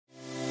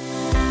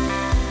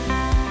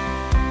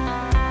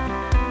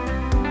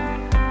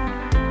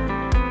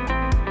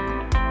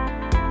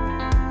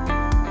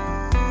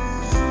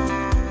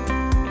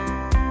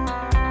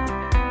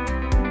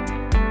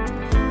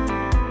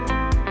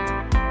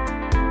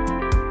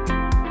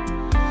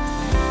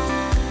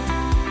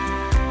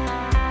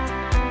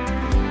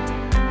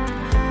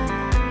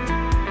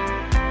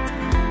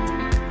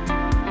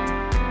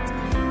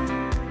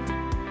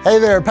Hey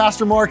there,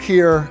 Pastor Marc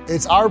here.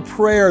 It's our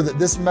prayer that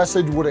this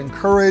message would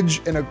encourage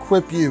and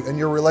equip you in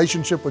your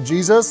relationship with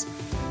Jesus.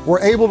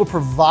 We're able to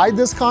provide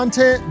this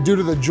content due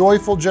to the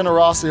joyful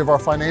generosity of our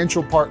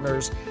financial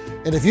partners.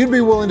 And if you'd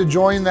be willing to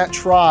join that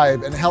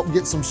tribe and help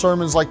get some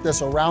sermons like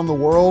this around the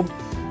world,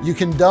 you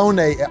can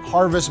donate at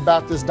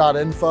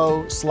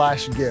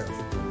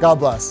harvestbaptist.info/give. God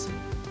bless.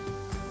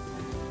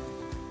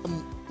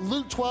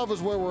 Luke 12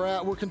 is where we're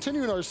at. We're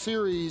continuing our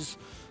series,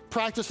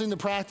 Practicing the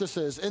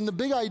Practices. And the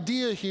big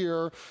idea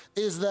here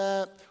is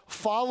that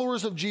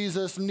followers of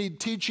Jesus need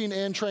teaching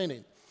and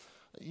training.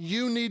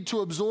 You need to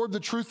absorb the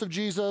truth of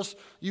Jesus.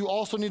 You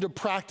also need to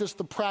practice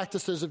the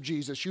practices of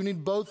Jesus. You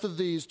need both of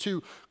these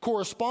to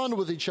correspond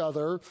with each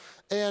other.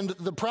 And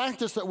the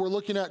practice that we're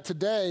looking at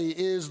today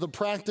is the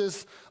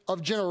practice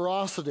of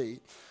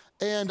generosity.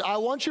 And I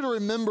want you to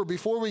remember,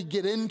 before we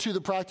get into the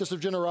practice of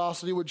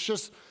generosity, which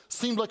just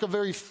seemed like a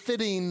very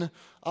fitting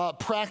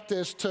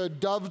practice to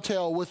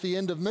dovetail with the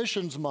end of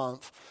Missions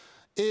Month,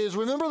 is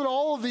remember that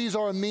all of these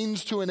are a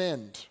means to an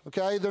end,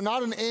 okay? They're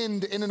not an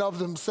end in and of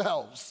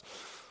themselves.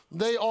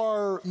 They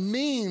are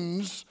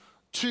means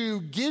to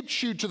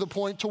get you to the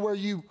point to where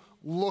you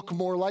look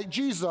more like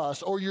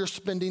Jesus, or you're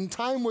spending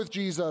time with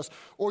Jesus,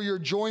 or you're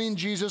joining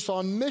Jesus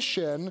on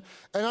mission,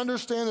 and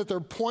understand that they're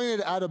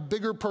pointed at a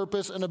bigger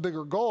purpose and a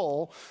bigger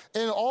goal.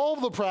 And all of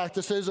the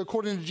practices,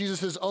 according to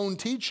Jesus' own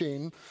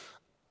teaching,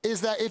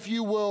 is that if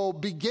you will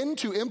begin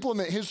to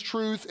implement his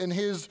truth and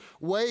his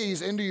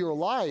ways into your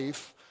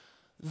life,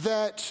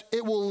 that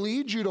it will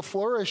lead you to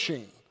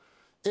flourishing.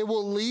 It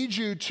will lead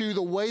you to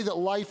the way that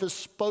life is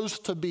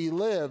supposed to be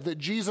lived, that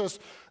Jesus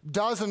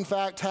does in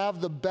fact have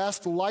the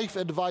best life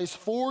advice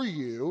for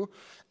you,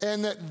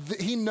 and that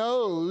he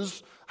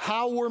knows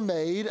how we're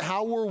made,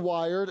 how we're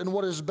wired, and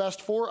what is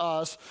best for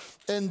us.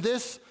 And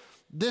this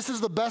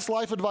is the best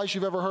life advice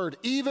you've ever heard,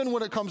 even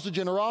when it comes to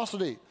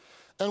generosity.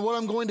 And what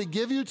I'm going to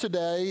give you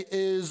today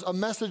is a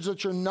message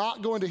that you're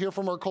not going to hear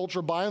from our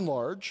culture by and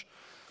large.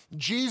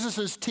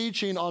 Jesus'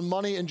 teaching on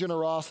money and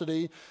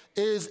generosity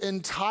is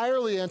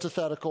entirely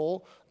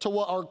antithetical to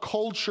what our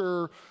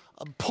culture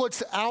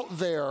puts out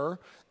there.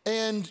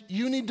 And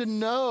you need to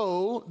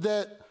know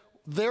that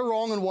they're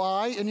wrong and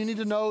why, and you need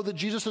to know that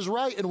Jesus is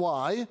right and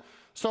why.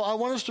 So I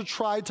want us to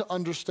try to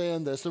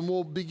understand this. And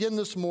we'll begin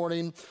this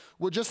morning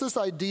with just this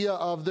idea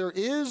of there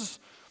is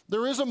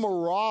a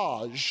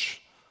mirage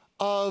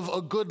of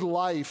a good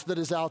life that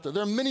is out there.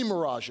 There are many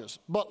mirages,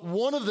 but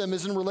one of them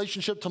is in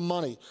relationship to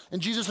money.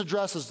 And Jesus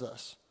addresses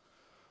this,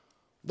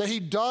 that he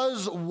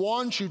does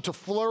want you to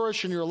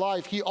flourish in your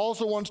life. He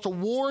also wants to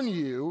warn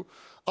you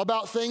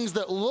about things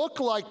that look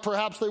like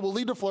perhaps they will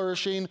lead to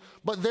flourishing,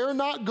 but they're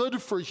not good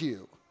for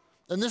you.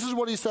 And this is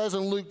what he says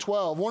in Luke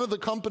 12. One of the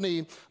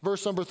company,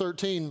 verse number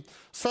 13,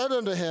 said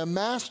unto him,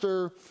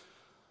 Master,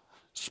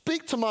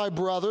 speak to my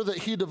brother that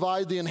he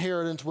divide the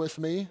inheritance with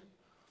me.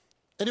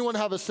 Anyone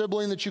have a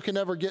sibling that you can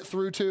never get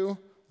through to,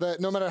 that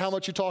no matter how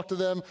much you talk to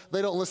them,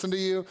 they don't listen to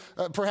you?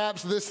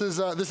 Perhaps this is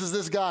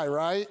this guy,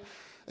 right?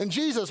 And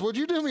Jesus, would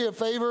you do me a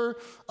favor?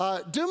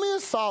 Do me a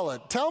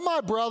solid. Tell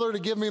my brother to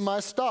give me my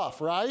stuff,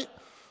 right?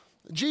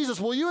 Jesus,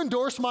 will you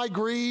endorse my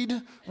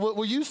greed?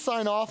 Will you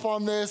sign off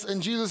on this?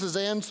 And Jesus'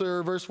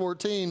 answer, verse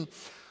 14,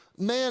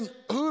 man,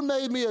 who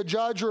made me a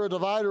judge or a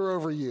divider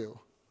over you?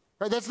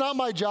 Right? That's not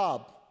my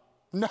job.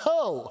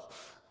 No,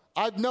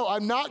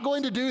 I'm not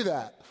going to do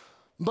that.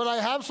 But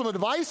I have some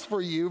advice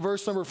for you,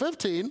 verse number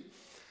 15.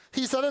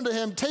 He said unto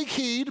him, take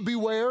heed,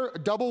 beware,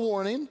 double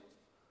warning.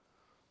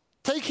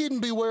 Take heed and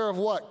beware of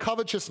what?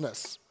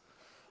 Covetousness.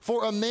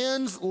 For a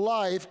man's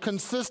life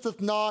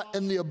consisteth not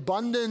in the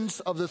abundance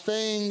of the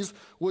things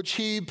which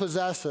he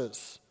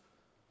possesses.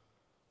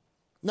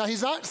 Now,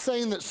 he's not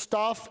saying that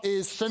stuff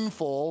is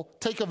sinful,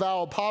 take a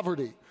vow of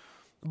poverty.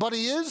 But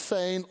he is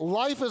saying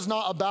life is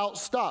not about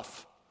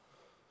stuff.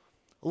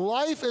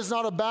 Life is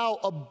not about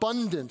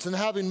abundance and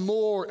having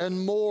more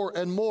and more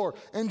and more.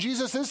 And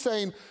Jesus is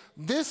saying,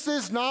 this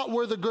is not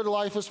where the good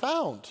life is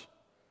found.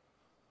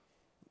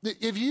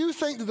 If you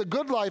think that the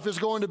good life is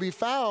going to be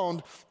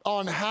found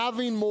on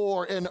having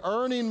more and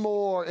earning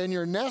more and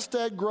your nest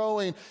egg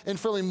growing and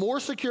feeling more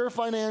secure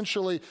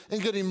financially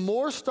and getting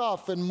more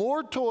stuff and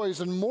more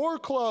toys and more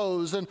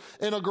clothes and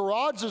a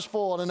garage that's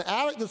full and an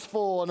attic that's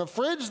full and a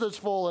fridge that's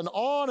full and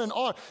on and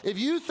on. If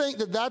you think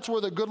that that's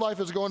where the good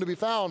life is going to be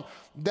found,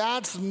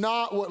 that's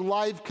not what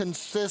life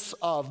consists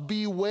of.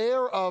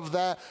 Beware of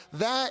that.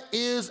 That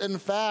is, in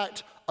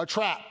fact, a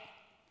trap.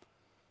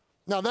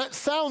 Now, that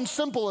sounds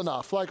simple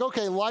enough. Like,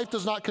 okay, life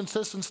does not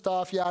consist in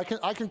stuff. Yeah,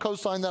 I can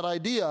co-sign that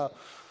idea.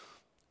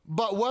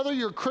 But whether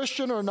you're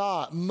Christian or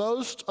not,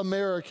 most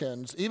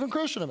Americans, even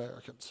Christian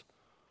Americans,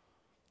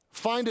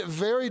 find it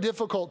very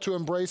difficult to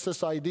embrace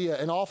this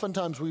idea. And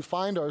oftentimes we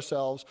find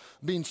ourselves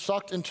being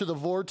sucked into the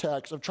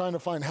vortex of trying to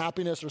find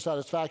happiness or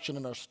satisfaction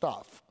in our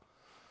stuff.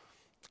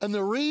 And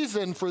the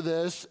reason for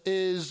this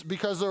is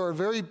because there are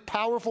very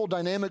powerful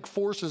dynamic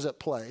forces at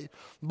play,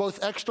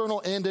 both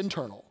external and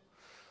internal,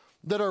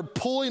 that are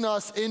pulling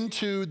us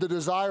into the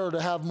desire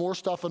to have more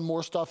stuff and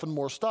more stuff and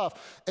more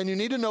stuff. And you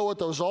need to know what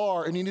those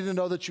are, and you need to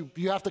know that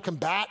you have to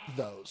combat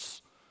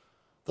those,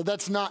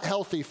 that's not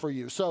healthy for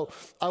you. So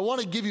I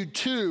want to give you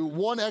two,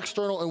 one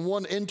external and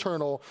one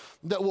internal,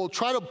 that will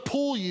try to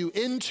pull you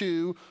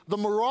into the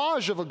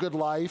mirage of a good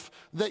life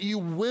that you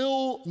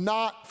will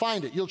not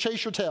find it. You'll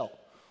chase your tail.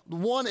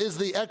 One is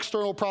the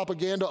external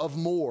propaganda of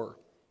more.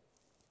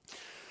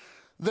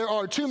 There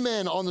are two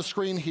men on the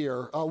screen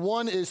here.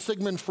 One is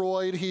Sigmund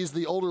Freud. He's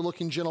the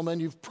older-looking gentleman.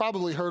 You've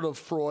probably heard of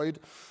Freud.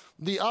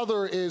 The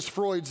other is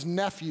Freud's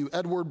nephew,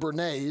 Edward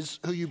Bernays,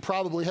 who you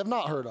probably have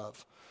not heard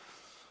of.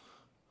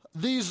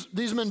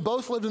 These men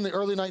both lived in the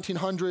early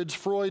 1900s.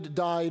 Freud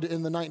died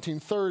in the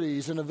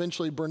 1930s, and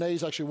eventually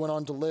Bernays actually went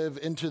on to live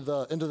into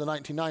the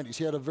 1990s.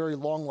 He had a very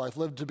long life,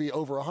 lived to be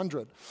over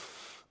 100.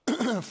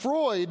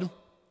 Freud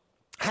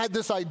had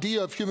this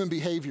idea of human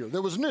behavior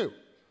that was new.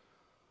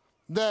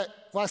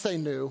 When I say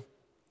new,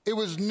 it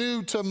was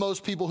new to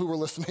most people who were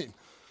listening.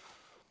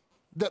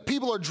 That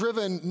people are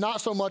driven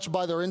not so much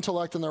by their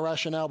intellect and their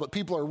rationale, but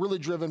people are really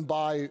driven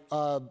by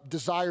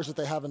desires that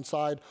they have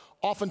inside,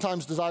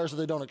 oftentimes desires that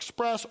they don't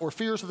express or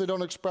fears that they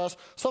don't express,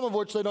 some of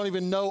which they don't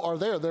even know are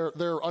there.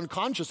 They're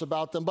unconscious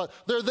about them, but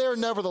they're there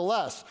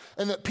nevertheless.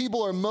 And that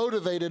people are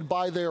motivated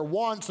by their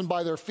wants and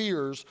by their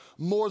fears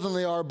more than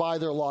they are by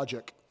their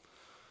logic.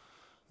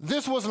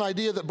 This was an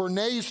idea that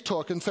Bernays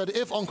took and said,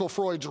 if Uncle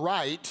Freud's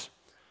right,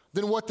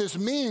 then what this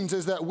means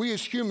is that we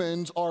as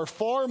humans are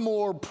far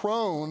more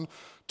prone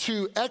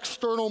to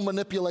external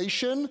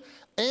manipulation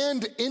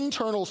and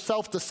internal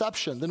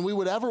self-deception than we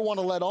would ever want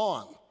to let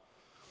on.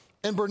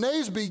 And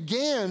Bernays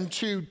began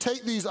to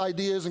take these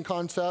ideas and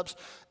concepts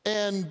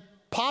and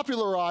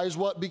popularize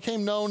what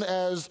became known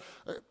as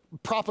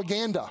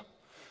propaganda.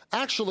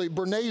 Actually,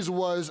 Bernays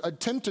was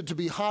attempted to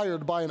be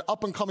hired by an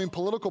up-and-coming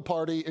political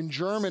party in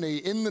Germany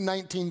in the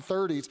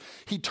 1930s.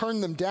 He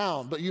turned them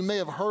down, but you may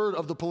have heard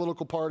of the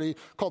political party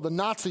called the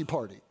Nazi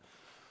Party.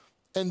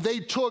 And they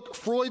took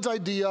Freud's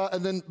idea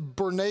and then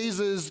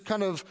Bernays's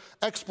kind of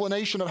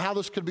explanation of how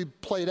this could be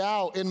played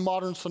out in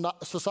modern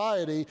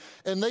society,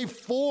 and they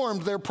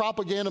formed their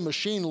propaganda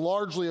machine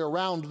largely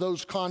around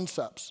those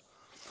concepts.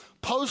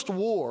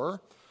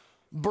 Post-war,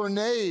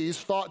 Bernays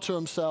thought to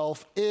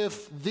himself,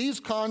 if these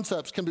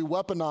concepts can be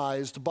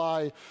weaponized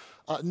by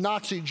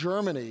Nazi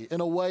Germany in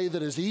a way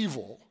that is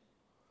evil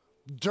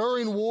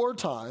during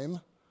wartime,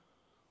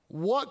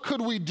 what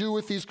could we do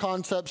with these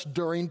concepts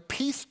during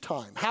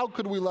peacetime? How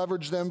could we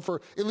leverage them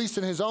for, at least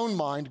in his own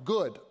mind,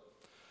 good?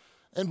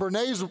 And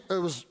Bernays, it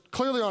was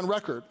clearly on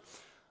record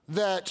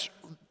that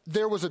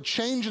there was a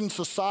change in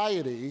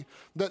society,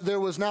 that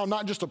there was now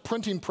not just a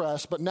printing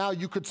press, but now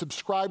you could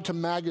subscribe to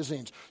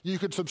magazines. You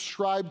could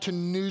subscribe to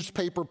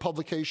newspaper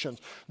publications.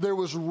 There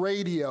was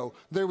radio,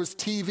 there was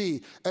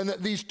TV, and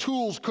that these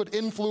tools could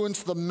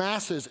influence the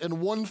masses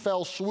in one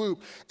fell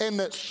swoop, and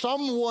that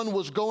someone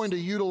was going to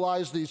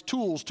utilize these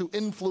tools to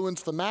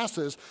influence the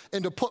masses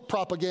and to put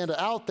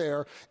propaganda out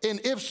there.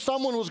 And if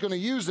someone was going to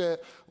use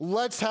it,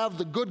 let's have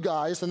the good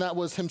guys, and that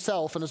was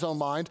himself in his own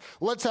mind,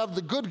 let's have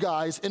the good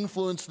guys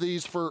influence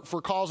these for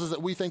causes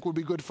that we think would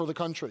be good for the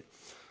country.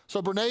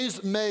 So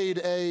Bernays made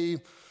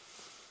an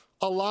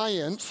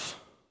alliance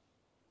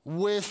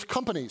with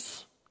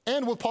companies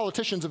and with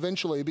politicians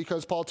eventually,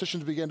 because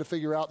politicians began to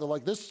figure out that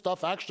like this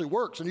stuff actually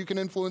works and you can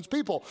influence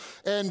people.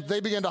 And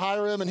they began to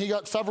hire him, and he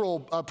got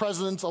several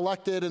presidents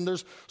elected, and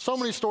there's so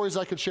many stories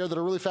I could share that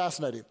are really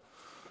fascinating.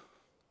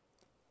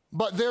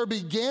 But there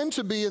began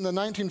to be in the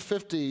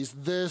 1950s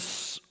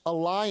this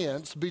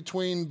alliance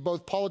between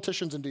both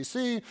politicians in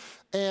D.C.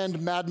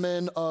 and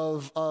madmen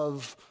of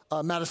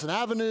Madison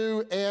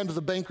Avenue and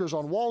the bankers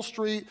on Wall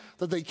Street,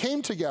 that they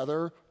came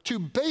together to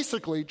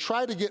basically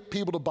try to get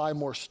people to buy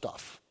more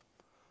stuff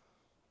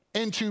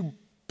and to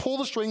pull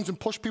the strings and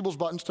push people's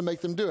buttons to make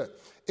them do it.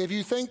 If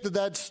you think that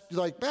that's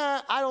like,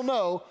 I don't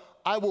know,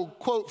 I will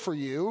quote for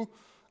you,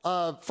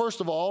 first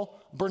of all,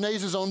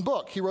 Bernays' own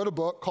book. He wrote a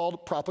book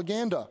called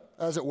Propaganda,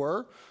 as it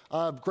were.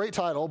 Great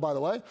title, by the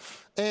way.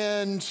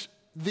 And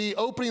the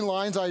opening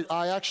lines,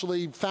 I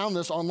actually found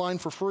this online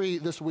for free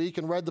this week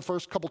and read the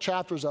first couple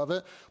chapters of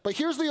it. But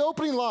here's the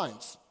opening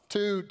lines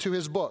to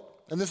his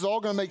book. And this is all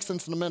going to make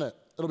sense in a minute.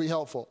 It'll be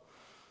helpful.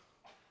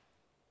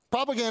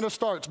 Propaganda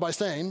starts by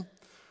saying,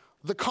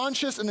 the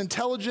conscious and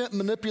intelligent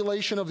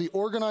manipulation of the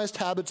organized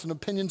habits and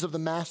opinions of the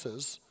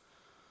masses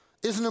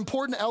is an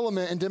important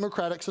element in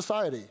democratic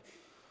society.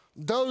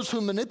 Those who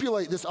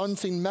manipulate this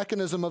unseen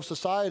mechanism of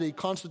society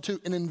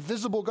constitute an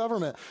invisible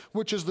government,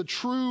 which is the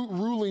true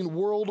ruling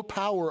world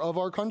power of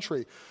our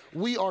country.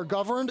 We are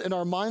governed and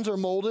our minds are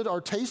molded,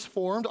 our tastes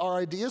formed, our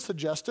ideas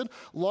suggested,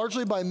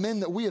 largely by men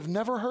that we have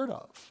never heard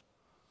of.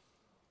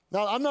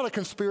 Now, I'm not a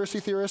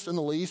conspiracy theorist in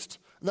the least.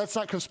 That's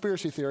not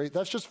conspiracy theory.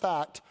 That's just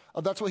fact.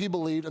 That's what he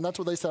believed, and that's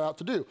what they set out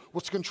to do,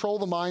 was to control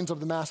the minds of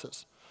the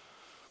masses.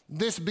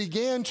 This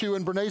began to,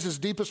 and Bernays'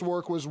 deepest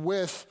work was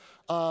with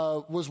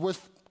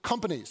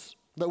companies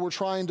that we're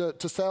trying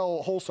to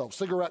sell wholesale,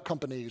 cigarette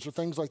companies or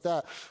things like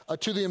that,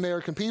 to the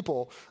American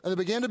people. And there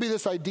began to be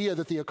this idea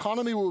that the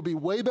economy would be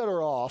way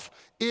better off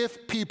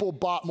if people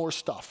bought more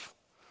stuff.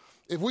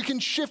 If we can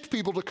shift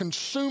people to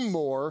consume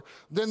more,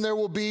 then there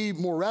will be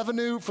more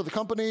revenue for the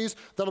companies.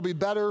 That'll be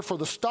better for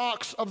the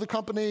stocks of the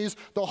companies.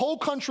 The whole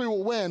country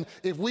will win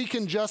if we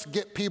can just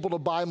get people to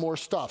buy more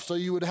stuff. So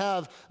you would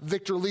have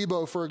Victor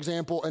Lebo, for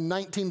example, in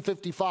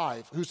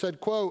 1955, who said,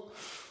 quote,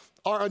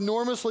 "Our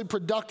enormously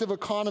productive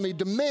economy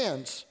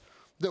demands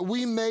that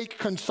we make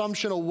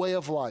consumption a way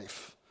of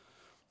life,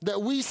 that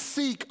we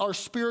seek our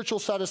spiritual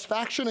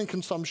satisfaction in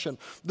consumption,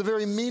 the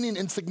very meaning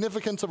and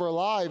significance of our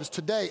lives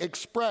today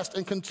expressed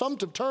in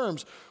consumptive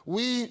terms.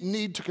 We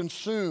need to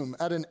consume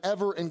at an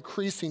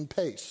ever-increasing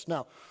pace."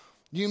 Now,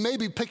 you may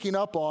be picking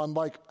up on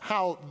like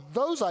how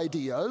those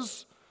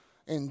ideas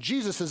and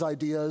Jesus'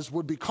 ideas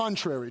would be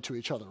contrary to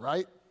each other,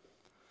 right?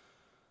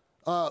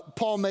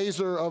 Paul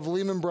Mazur of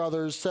Lehman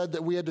Brothers said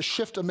that we had to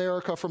shift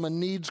America from a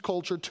needs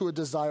culture to a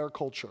desire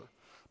culture.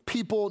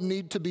 People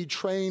need to be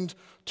trained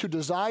to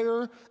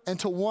desire and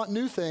to want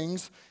new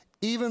things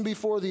even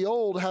before the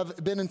old have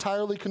been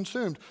entirely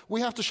consumed.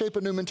 We have to shape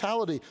a new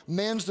mentality.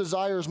 Man's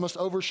desires must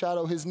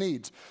overshadow his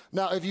needs.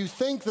 Now, if you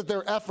think that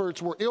their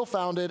efforts were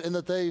ill-founded and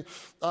that they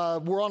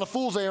were on a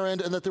fool's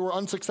errand and that they were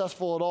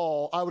unsuccessful at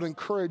all, I would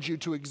encourage you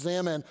to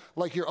examine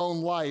like your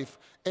own life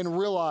and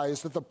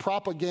realize that the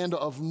propaganda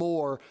of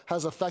more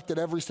has affected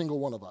every single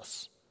one of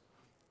us,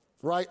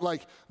 right?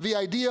 Like the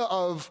idea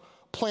of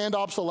planned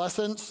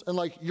obsolescence and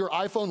like your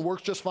iPhone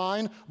works just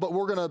fine, but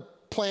we're going to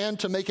plan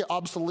to make it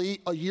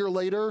obsolete a year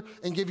later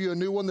and give you a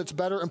new one that's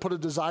better and put a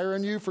desire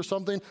in you for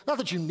something. Not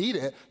that you need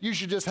it. You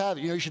should just have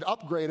it. You should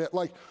upgrade it.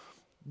 Like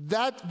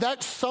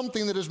that's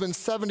something that has been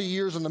 70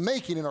 years in the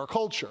making in our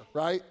culture,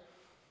 right?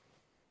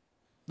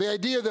 The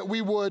idea that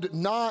we would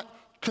not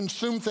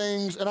consume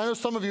things, and I know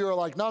some of you are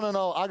like, no,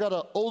 I got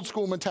an old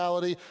school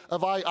mentality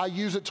of I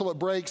use it till it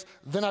breaks,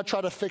 then I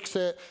try to fix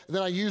it,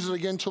 then I use it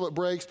again till it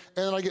breaks,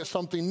 and then I get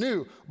something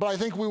new. But I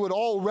think we would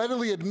all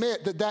readily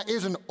admit that that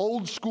is an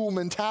old school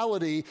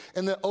mentality,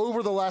 and that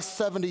over the last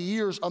 70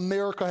 years,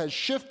 America has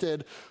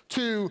shifted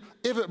to,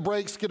 if it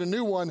breaks, get a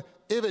new one.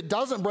 If it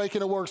doesn't break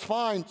and it works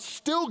fine,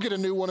 still get a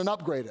new one and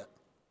upgrade it.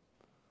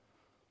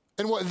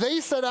 And what they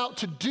set out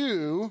to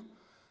do,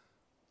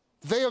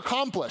 they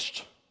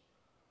accomplished.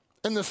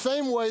 In the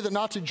same way that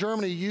Nazi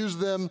Germany used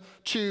them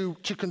to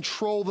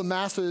control the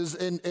masses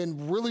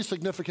in really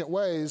significant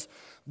ways,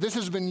 this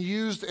has been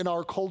used in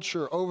our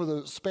culture over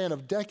the span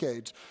of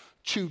decades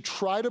to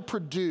try to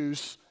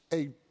produce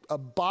a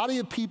body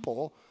of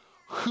people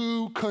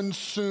who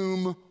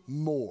consume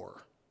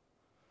more.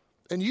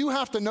 And you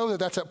have to know that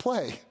that's at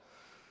play.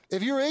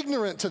 If you're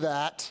ignorant to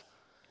that,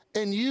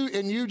 and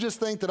you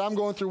just think that I'm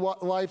going through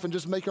life and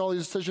just making all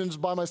these decisions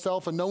by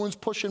myself and no one's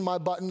pushing my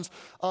buttons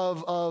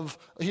of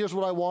here's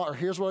what I want or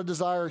here's what I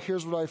desire,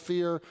 here's what I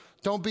fear,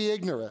 don't be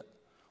ignorant.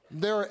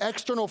 There are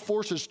external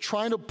forces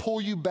trying to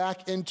pull you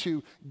back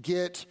into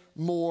get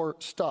more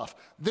stuff.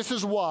 This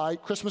is why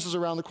Christmas is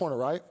around the corner,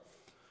 right?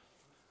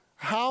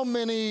 How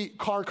many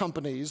car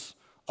companies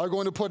are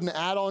going to put an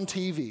ad on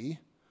TV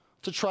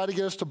to try to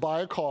get us to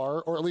buy a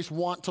car or at least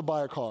want to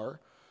buy a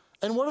car?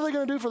 And what are they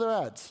going to do for their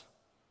ads?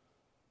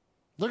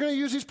 They're going to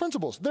use these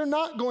principles. They're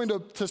not going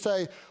to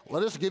say,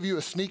 let us give you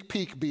a sneak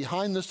peek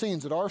behind the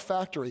scenes at our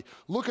factory.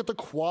 Look at the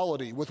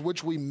quality with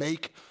which we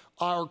make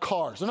our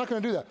cars. They're not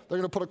going to do that. They're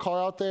going to put a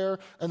car out there,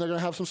 and they're going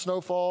to have some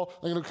snowfall.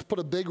 They're going to put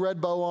a big red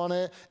bow on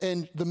it,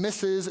 and the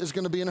missus is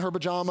going to be in her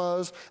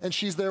pajamas, and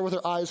she's there with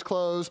her eyes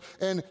closed,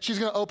 and she's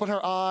going to open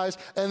her eyes,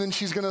 and then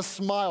she's going to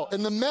smile.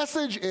 And the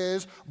message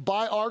is,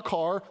 buy our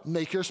car,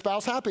 make your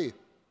spouse happy.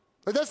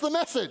 Like that's the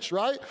message,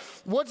 right?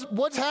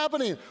 What's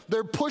happening?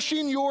 They're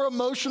pushing your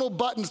emotional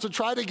buttons to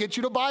try to get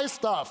you to buy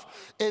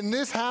stuff. And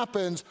this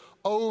happens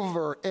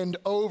over and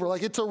over.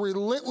 Like it's a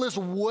relentless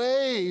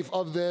wave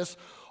of this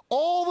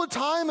all the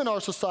time in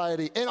our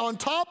society. And on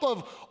top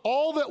of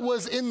all that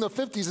was in the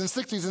 50s and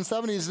 60s and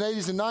 70s and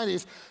 80s and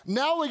 90s,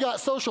 now we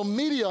got social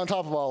media on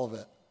top of all of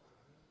it.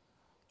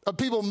 Of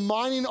people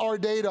mining our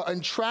data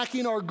and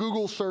tracking our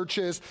Google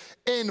searches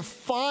and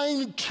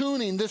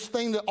fine-tuning this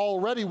thing that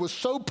already was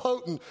so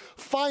potent,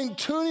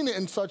 fine-tuning it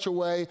in such a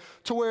way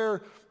to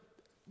where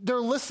they're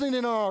listening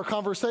in on our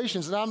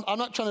conversations. And I'm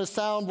not trying to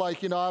sound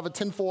like, I have a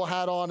tinfoil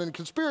hat on and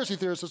conspiracy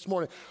theorist this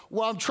morning.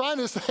 What I'm trying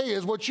to say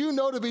is what you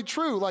know to be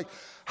true. Like,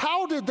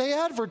 how did they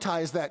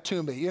advertise that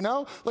to me,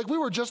 Like, we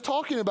were just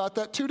talking about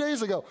that 2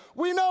 days ago.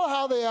 We know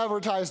how they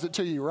advertised it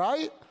to you,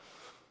 right?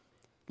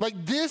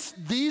 Like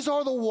these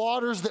are the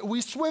waters that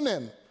we swim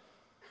in.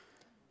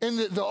 And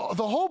the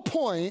whole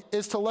point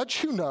is to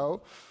let you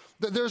know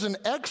that there's an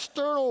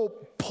external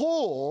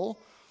pull,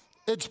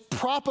 it's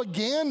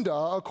propaganda,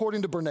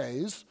 according to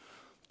Bernays,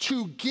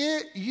 to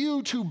get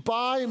you to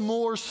buy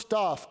more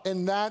stuff,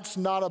 and that's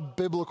not a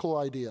biblical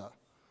idea.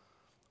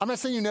 I'm not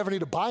saying you never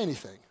need to buy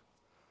anything.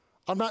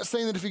 I'm not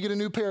saying that if you get a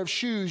new pair of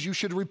shoes, you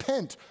should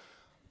repent.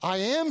 I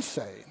am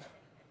saying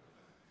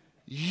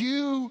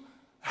you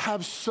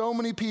have so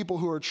many people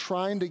who are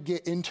trying to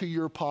get into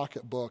your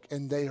pocketbook,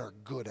 and they are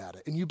good at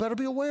it. And you better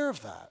be aware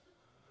of that.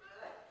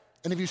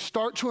 And if you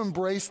start to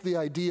embrace the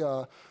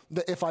idea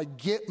that if I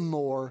get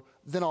more,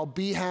 then I'll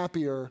be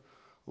happier,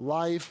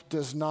 life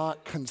does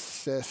not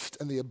consist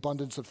in the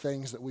abundance of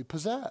things that we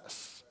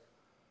possess.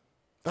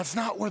 That's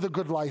not where the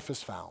good life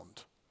is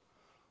found.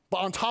 But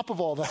on top of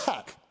all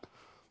that,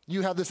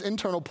 you have this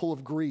internal pull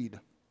of greed.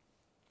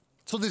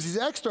 So this is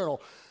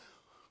external.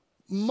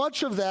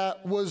 Much of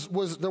that was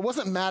there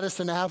wasn't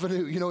Madison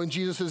Avenue, in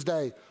Jesus'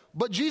 day.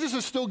 But Jesus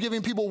is still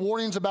giving people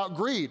warnings about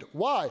greed.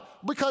 Why?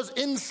 Because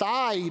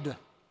inside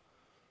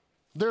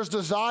there's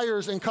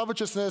desires and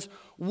covetousness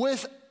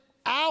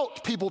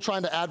without people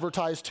trying to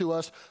advertise to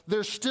us.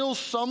 There's still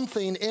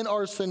something in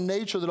our sin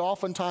nature that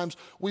oftentimes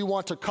we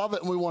want to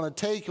covet and we want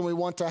to take and we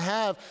want to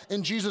have.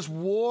 And Jesus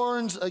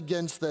warns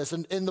against this.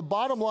 And the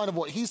bottom line of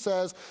what he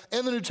says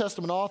and the New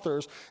Testament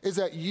authors is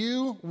that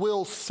you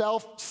will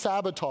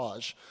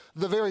self-sabotage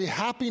the very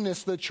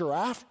happiness that you're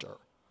after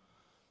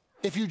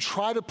if you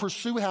try to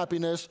pursue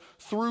happiness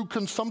through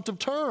consumptive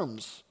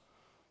terms.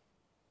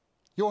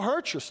 You'll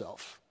hurt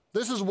yourself.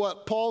 This is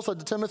what Paul said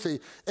to Timothy,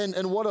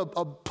 and what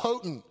a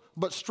potent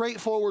but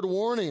straightforward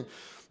warning.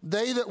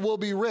 They that will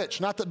be rich,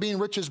 not that being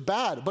rich is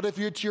bad, but if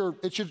it's your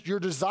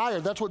desire,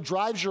 that's what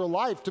drives your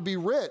life, to be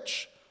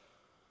rich.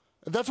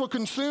 If that's what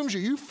consumes you,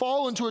 you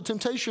fall into a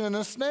temptation and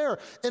a snare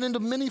and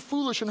into many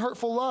foolish and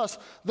hurtful lusts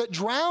that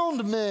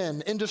drowned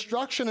men in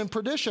destruction and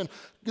perdition.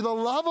 The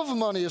love of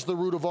money is the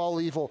root of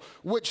all evil,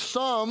 which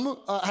some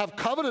have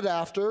coveted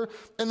after,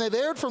 and they've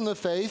erred from the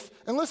faith.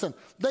 And listen,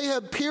 they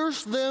have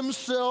pierced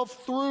themselves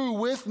through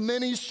with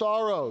many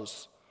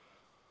sorrows.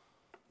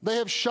 They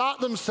have shot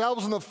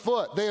themselves in the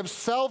foot. They have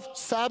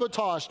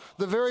self-sabotaged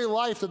the very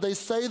life that they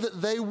say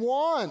that they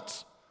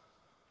want,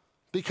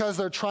 because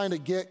they're trying to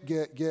get.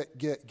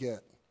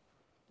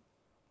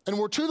 And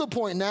we're to the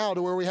point now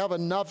to where we have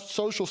enough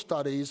social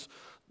studies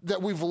that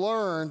we've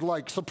learned,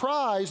 like,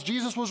 surprise,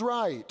 Jesus was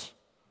right.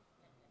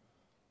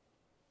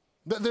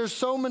 There's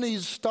so many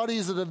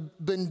studies that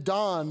have been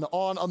done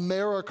on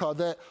America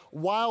that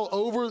while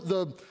over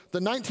the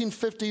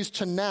 1950s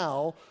to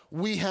now,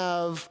 we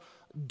have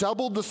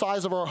doubled the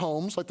size of our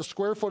homes, like the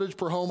square footage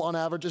per home on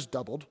average is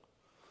doubled.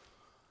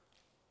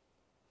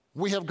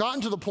 We have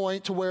gotten to the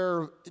point to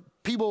where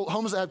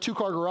homes that have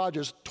 2-car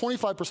garages,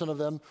 25% of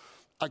them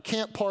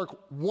can't park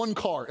one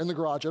car in the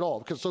garage at all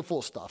because it's so full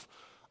of stuff.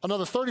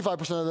 Another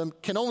 35% of them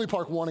can only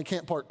park one and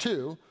can't park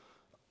two.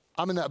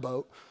 I'm in that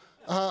boat.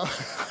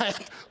 I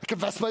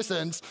confess my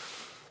sins.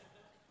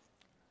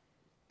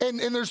 And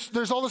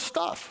there's all this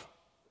stuff.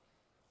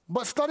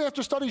 But study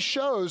after study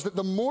shows that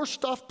the more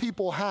stuff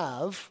people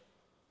have,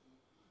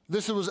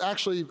 this was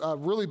actually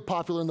really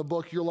popular in the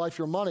book, Your Life,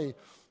 Your Money,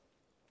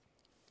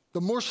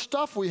 the more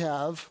stuff we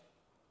have,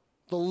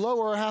 the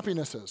lower our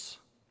happiness is.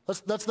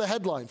 That's the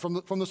headline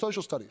from the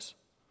social studies.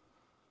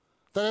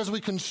 That as we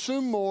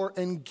consume more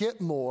and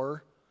get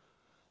more,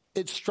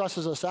 it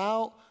stresses us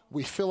out.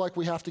 We feel like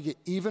we have to get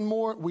even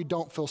more. We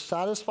don't feel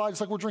satisfied.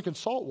 It's like we're drinking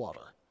salt water.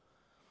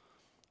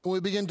 And we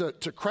begin to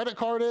credit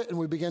card it, and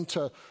we begin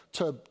to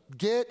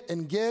get,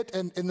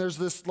 and there's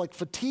this like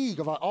fatigue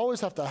of I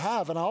always have to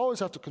have, and I always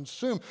have to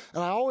consume,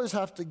 and I always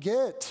have to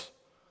get.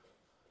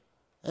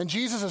 And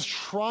Jesus is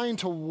trying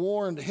to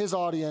warn his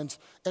audience,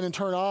 and in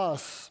turn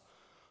us,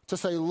 to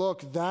say,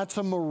 look, that's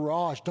a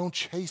mirage. Don't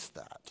chase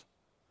that.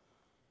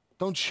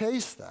 Don't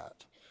chase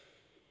that.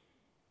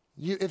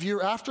 If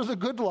you're after the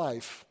good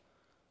life,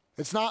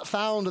 it's not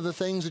found in the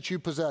things that you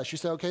possess. You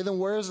say, okay, then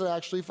where is it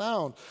actually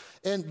found?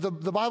 And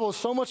the Bible has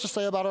so much to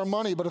say about our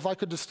money, but if I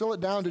could distill it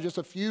down to just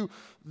a few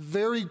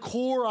very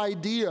core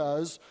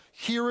ideas,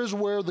 here is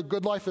where the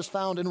good life is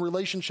found in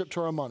relationship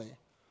to our money.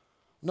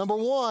 Number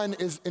one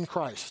is in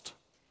Christ.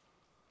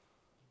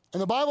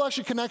 And the Bible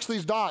actually connects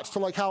these dots to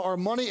like how our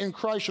money and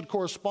Christ should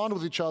correspond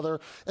with each other,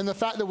 and the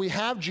fact that we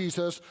have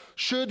Jesus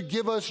should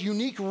give us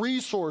unique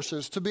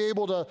resources to be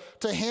able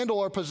to handle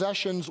our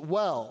possessions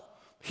well.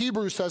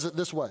 Hebrews says it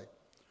this way.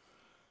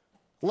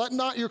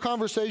 Let your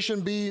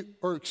conversation be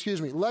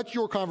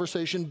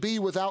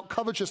without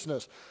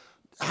covetousness.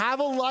 Have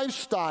a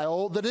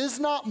lifestyle that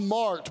is not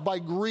marked by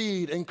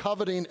greed and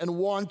coveting and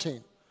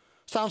wanting.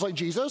 Sounds like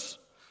Jesus.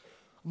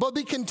 But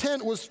be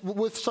content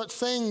with such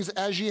things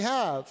as ye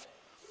have.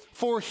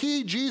 For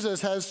he,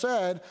 Jesus, has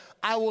said,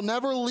 I will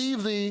never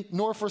leave thee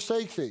nor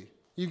forsake thee.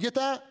 You get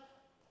that?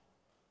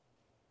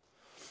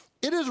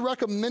 It is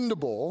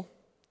recommendable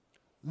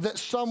that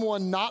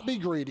someone not be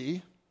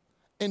greedy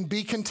and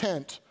be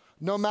content,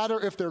 no matter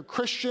if they're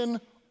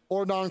Christian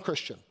or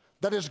non-Christian.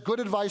 That is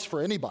good advice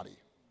for anybody.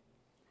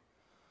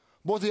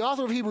 But what the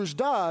author of Hebrews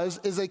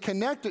does is they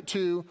connect it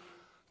to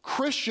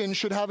Christians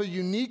should have a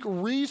unique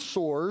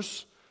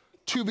resource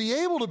to be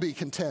able to be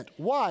content.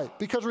 Why?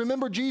 Because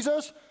remember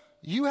Jesus?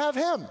 You have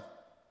him.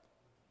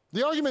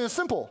 The argument is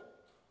simple.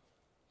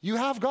 You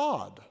have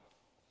God.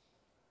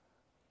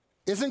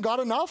 Isn't God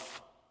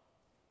enough?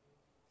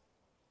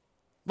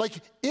 Like,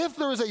 if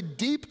there is a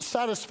deep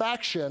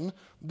satisfaction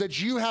that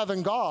you have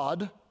in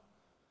God,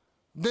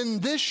 then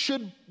this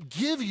should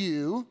give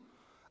you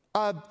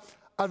a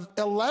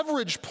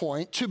leverage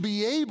point to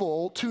be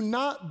able to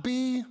not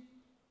be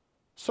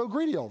so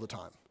greedy all the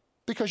time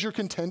because you're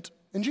content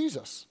in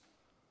Jesus.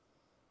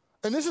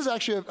 And this is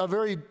actually a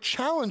very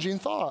challenging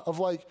thought of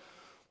like,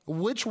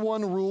 which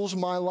one rules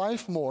my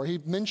life more? He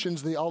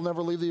mentions the I'll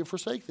never leave thee or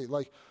forsake thee,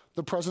 like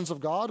the presence of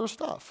God or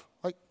stuff.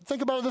 Like,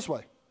 think about it this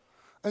way.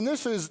 And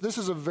this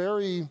is a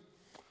very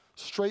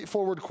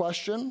straightforward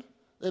question.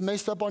 It may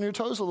step on your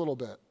toes a little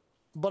bit,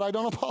 but I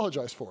don't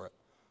apologize for it.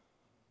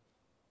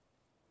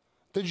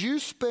 Did you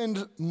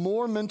spend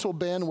more mental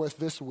bandwidth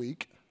this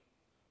week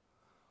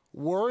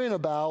worrying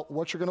about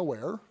what you're going to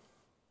wear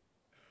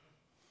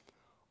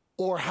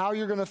or how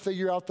you're going to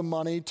figure out the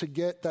money to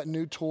get that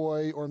new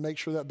toy or make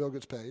sure that bill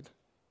gets paid?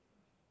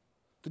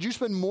 Did you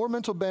spend more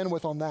mental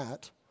bandwidth on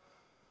that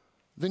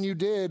than you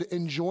did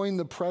enjoying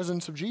the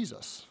presence of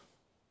Jesus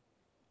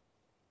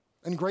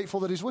and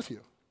grateful that he's with you?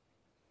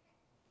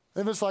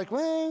 If it's like,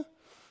 well,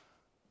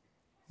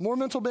 more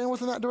mental bandwidth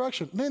in that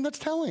direction, man, that's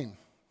telling.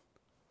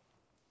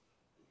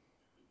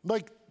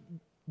 Like,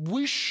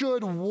 we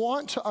should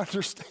want to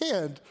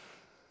understand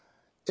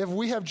if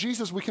we have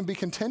Jesus, we can be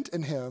content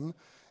in him,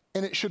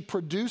 and it should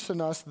produce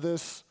in us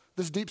this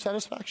deep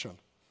satisfaction.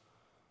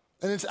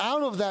 And it's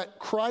out of that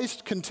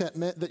Christ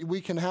contentment that we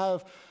can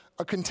have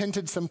a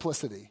contented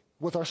simplicity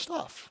with our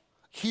stuff.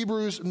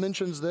 Hebrews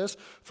mentions this.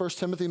 1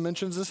 Timothy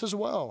mentions this as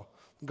well.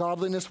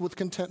 Godliness with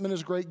contentment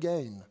is great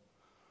gain.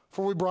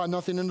 For we brought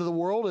nothing into the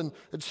world, and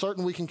it's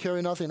certain we can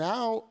carry nothing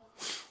out.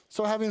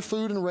 So having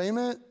food and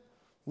raiment,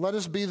 let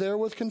us be there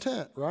with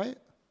content, right?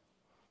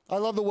 I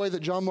love the way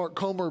that John Mark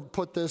Comer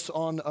put this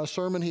on a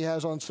sermon he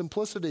has on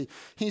simplicity.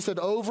 He said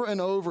over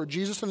and over,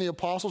 Jesus and the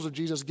apostles of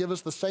Jesus give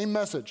us the same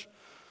message.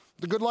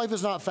 The good life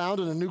is not found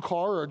in a new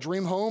car or a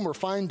dream home or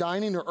fine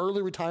dining or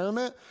early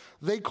retirement.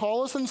 They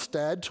call us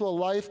instead to a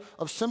life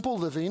of simple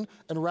living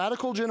and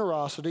radical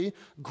generosity,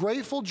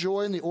 grateful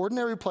joy in the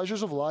ordinary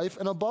pleasures of life,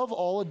 and above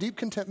all, a deep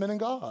contentment in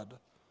God.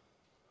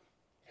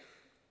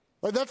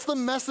 Like, that's the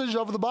message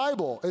of the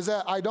Bible, is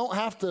that I don't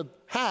have to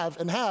have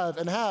and have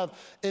and have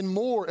and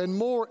more and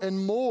more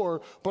and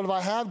more, but if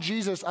I have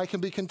Jesus, I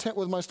can be content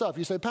with my stuff.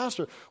 You say,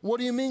 Pastor, what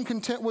do you mean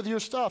content with your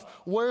stuff?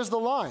 Where's the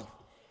line?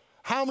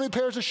 How many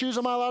pairs of shoes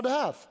am I allowed to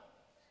have?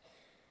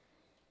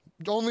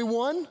 Only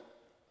one?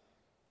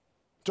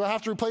 Do I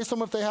have to replace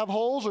them if they have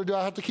holes, or do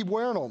I have to keep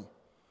wearing them?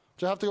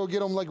 Do I have to go get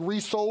them like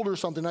resold or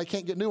something? I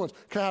can't get new ones.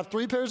 Can I have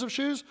 3 pairs of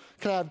shoes?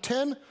 Can I have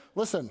 10?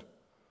 Listen.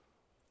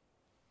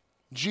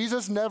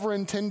 Jesus never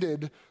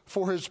intended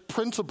for his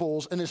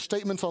principles and his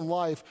statements on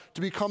life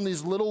to become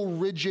these little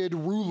rigid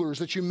rulers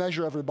that you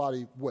measure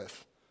everybody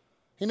with.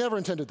 He never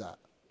intended that.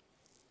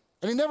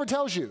 And he never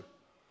tells you,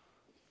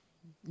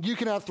 you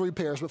can have 3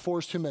 pairs, but 4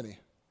 is too many.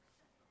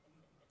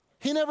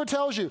 He never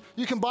tells you,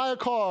 you can buy a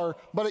car,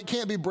 but it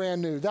can't be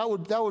brand new. That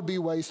would be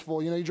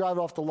wasteful. You drive it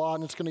off the lot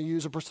and it's going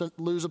to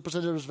lose a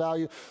percentage of its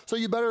value. So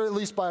you better at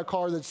least buy a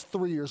car that's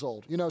 3 years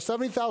old.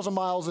 70,000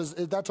 miles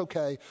that's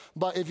okay.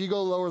 But if you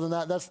go lower than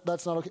that,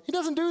 that's not okay. He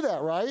doesn't do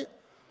that, right?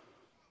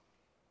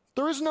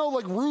 There is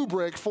no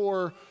rubric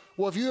for,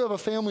 well, if you have a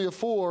family of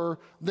 4,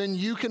 then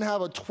you can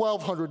have a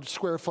 1,200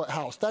 square foot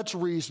house. That's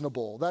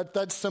reasonable.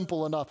 That's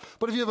simple enough.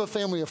 But if you have a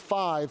family of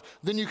 5,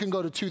 then you can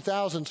go to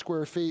 2,000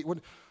 square feet.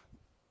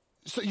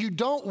 So you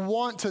don't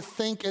want to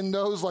think in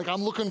those like,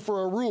 I'm looking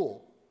for a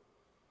rule.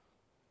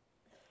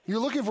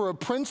 You're looking for a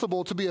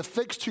principle to be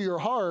affixed to your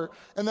heart,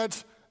 and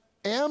that's,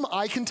 am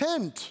I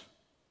content?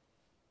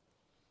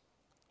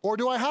 Or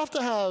do I have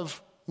to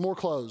have more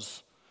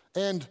clothes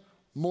and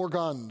more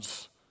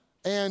guns?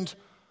 And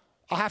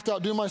I have to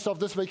outdo myself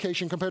this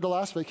vacation compared to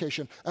last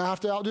vacation. And I have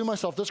to outdo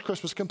myself this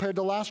Christmas compared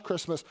to last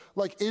Christmas.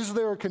 Is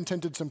there a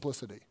contented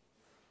simplicity?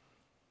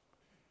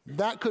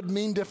 That could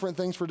mean different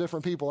things for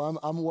different people.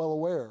 I'm well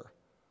aware.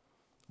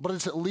 But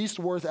it's at least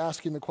worth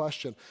asking the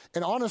question.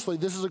 And honestly,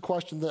 this is a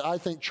question that I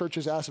think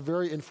churches ask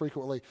very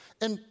infrequently.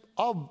 And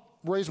I'll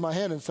raise my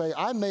hand and say,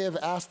 I may have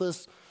asked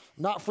this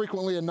not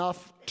frequently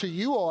enough to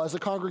you all as a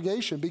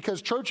congregation,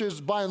 because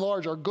churches, by and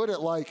large, are good at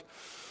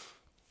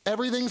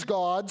everything's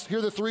God's. Here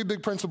are the 3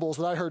 big principles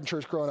that I heard in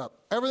church growing up.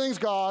 Everything's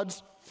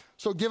God's.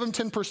 So give him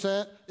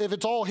 10%. If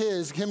it's all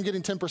him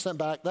getting 10%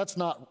 back, that's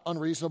not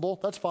unreasonable.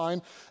 That's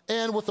fine.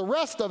 And with the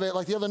rest of it,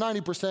 the other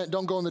 90%,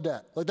 don't go into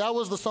debt. That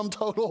was the sum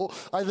total,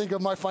 I think,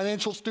 of my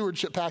financial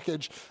stewardship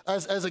package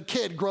as a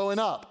kid growing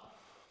up.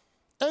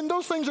 And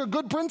those things are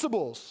good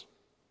principles.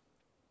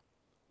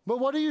 But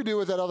what do you do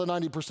with that other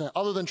 90%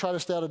 other than try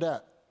to stay out of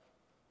debt?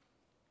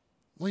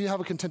 Well, you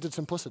have a contented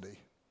simplicity.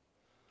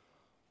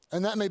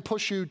 And that may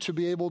push you to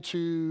be able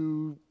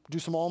to do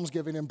some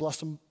almsgiving and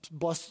bless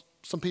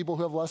some people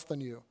who have less than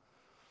you.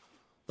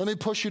 That may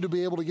push you to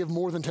be able to give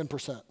more than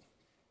 10%.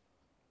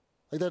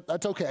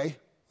 That's okay.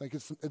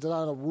 It's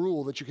not a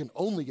rule that you can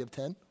only give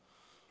 10.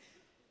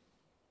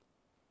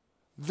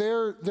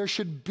 There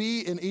should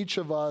be in each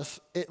of us,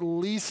 at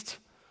least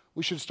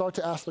we should start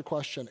to ask the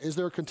question, is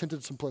there a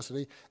contented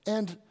simplicity?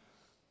 And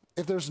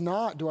if there's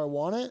not, do I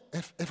want it?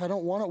 If I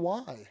don't want it,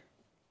 why?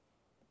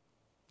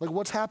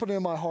 What's happening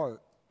in my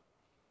heart?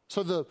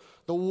 So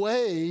the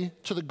way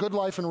to the good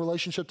life in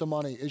relationship to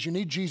money is you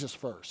need Jesus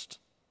first.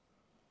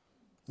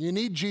 You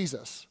need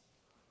Jesus.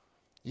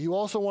 You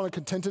also want a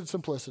contented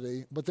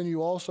simplicity, but then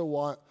you also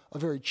want a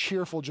very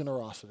cheerful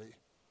generosity.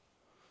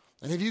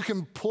 And if you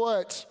can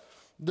put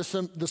the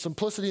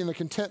simplicity and the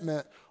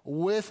contentment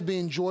with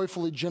being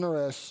joyfully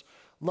generous,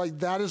 like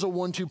that is a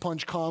 1-2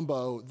 punch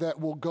combo that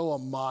will go a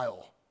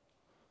mile.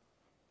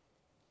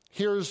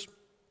 Here's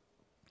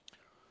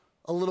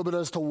a little bit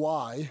as to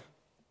why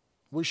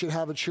we should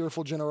have a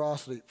cheerful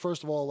generosity.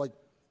 First of all, like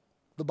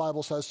the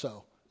Bible says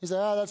so. You say,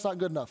 that's not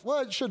good enough.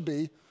 Well, it should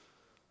be.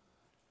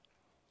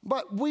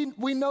 But we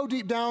know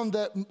deep down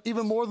that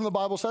even more than the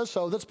Bible says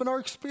so, that's been our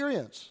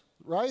experience,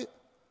 right?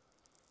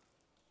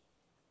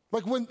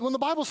 Like when the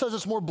Bible says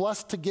it's more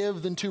blessed to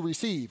give than to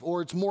receive,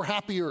 or it's more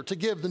happier to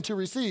give than to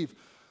receive,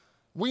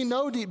 we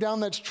know deep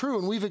down that's true,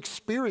 and we've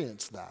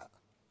experienced that.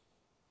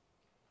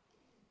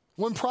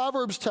 When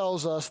Proverbs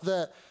tells us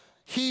that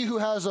he who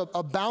has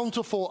a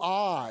bountiful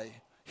eye,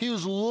 he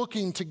who's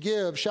looking to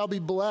give shall be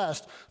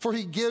blessed, for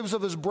he gives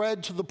of his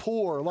bread to the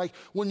poor. Like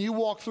when you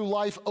walk through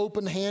life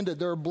open-handed,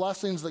 there are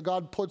blessings that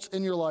God puts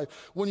in your life.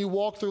 When you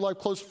walk through life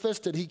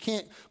close-fisted, he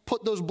can't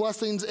put those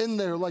blessings in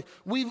there. Like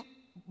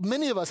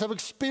many of us have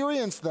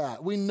experienced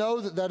that. We know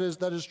that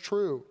is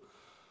true.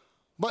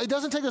 But it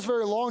doesn't take us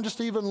very long just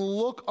to even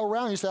look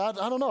around. You say, I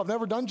don't know, I've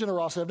never done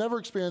generosity, I've never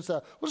experienced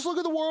that. Well, just look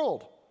at the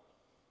world.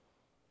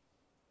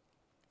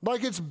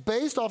 Like it's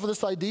based off of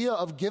this idea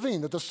of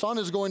giving, that the sun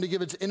is going to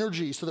give its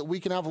energy so that we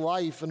can have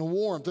life and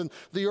warmth, and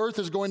the earth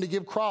is going to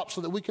give crops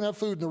so that we can have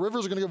food, and the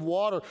rivers are going to give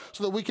water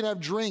so that we can have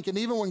drink. And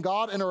even when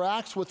God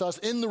interacts with us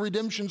in the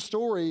redemption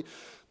story,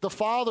 the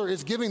Father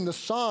is giving the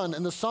Son,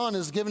 and the Son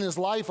is giving his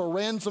life a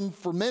ransom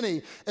for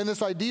many. And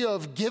this idea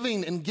of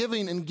giving and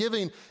giving and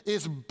giving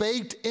is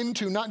baked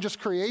into not just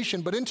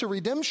creation, but into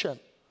redemption.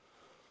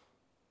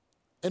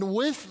 And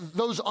with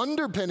those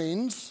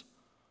underpinnings,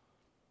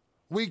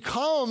 we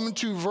come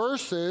to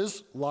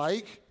verses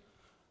like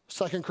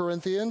 2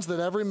 Corinthians, that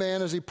every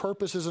man as he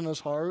purposes in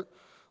his heart,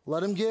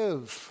 let him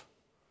give,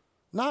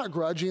 not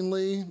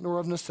grudgingly nor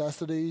of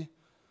necessity,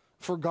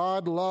 for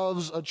God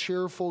loves a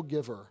cheerful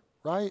giver,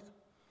 right?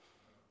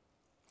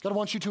 God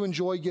wants you to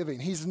enjoy giving.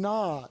 He's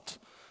not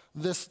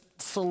this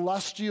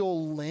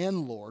celestial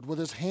landlord with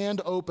his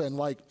hand open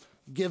like,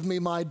 give me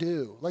my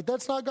due. Like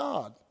that's not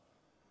God.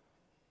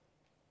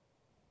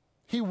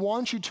 He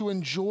wants you to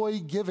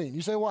enjoy giving.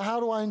 You say, well, how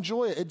do I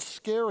enjoy it? It's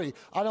scary.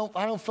 I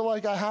don't feel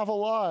like I have a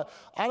lot.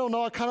 I don't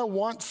know. I kind of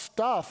want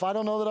stuff. I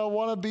don't know that I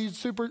want to be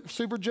super,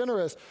 super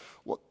generous.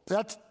 Well,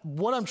 that's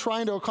what I'm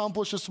trying to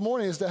accomplish this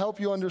morning, is to help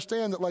you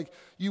understand that like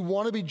you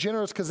want to be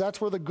generous because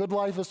that's where the good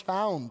life is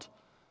found.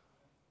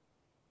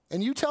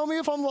 And you tell me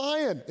if I'm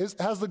lying.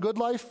 Has the good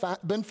life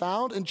been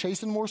found in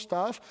chasing more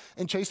stuff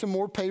and chasing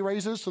more pay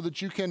raises so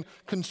that you can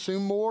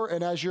consume more?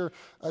 And as your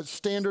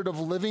standard of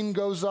living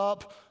goes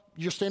up,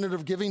 your standard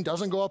of giving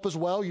doesn't go up as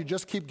well. You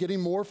just keep getting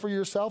more for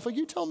yourself. Like,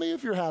 you tell me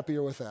if you're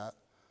happier with that.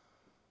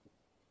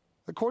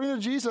 According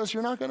to Jesus,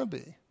 you're not going to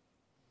be.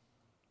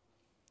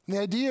 And the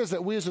idea is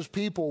that we as his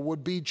people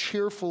would be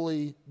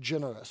cheerfully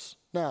generous.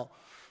 Now,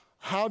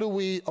 how do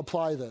we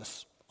apply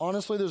this?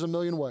 Honestly, there's a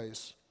million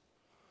ways.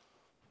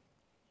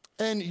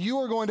 And you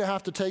are going to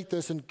have to take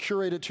this and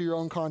curate it to your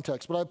own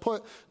context. But I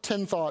put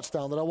 10 thoughts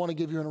down that I want to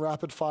give you in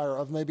rapid fire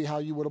of maybe how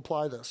you would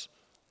apply this.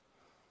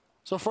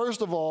 So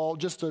first of all,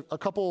 just a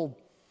couple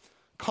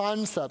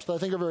concepts that I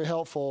think are very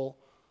helpful.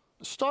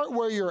 Start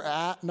where you're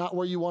at, not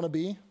where you want to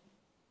be.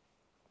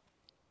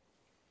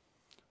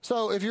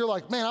 So if you're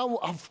like, man, I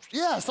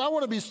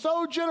want to be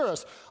so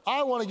generous.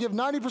 I want to give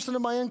 90%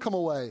 of my income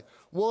away.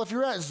 Well, if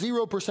you're at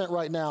 0%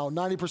 right now,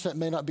 90%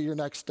 may not be your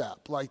next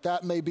step. Like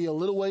that may be a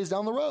little ways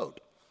down the road.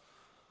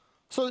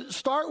 So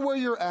start where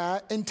you're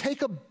at and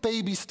take a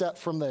baby step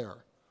from there.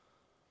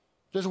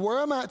 Just where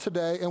I'm at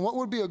today and what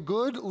would be a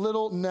good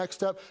little next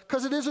step,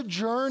 because it is a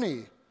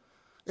journey.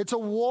 It's a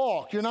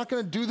walk. You're not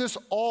going to do this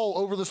all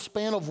over the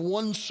span of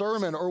one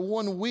sermon or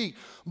 1 week,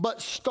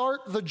 but start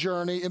the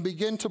journey and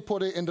begin to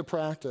put it into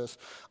practice.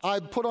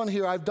 I put on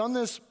here, I've done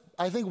this,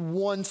 I think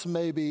once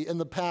maybe in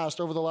the past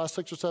over the last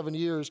 6 or 7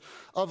 years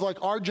of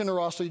like our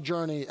generosity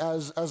journey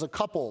as a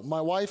couple,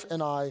 my wife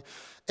and I.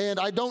 And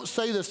I don't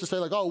say this to say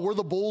like, oh, we're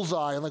the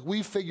bullseye and like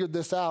we figured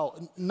this out.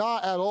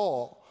 Not at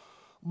all.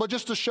 But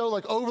just to show,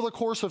 like, over the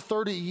course of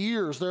 30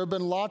 years, there have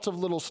been lots of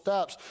little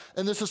steps.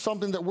 And this is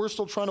something that we're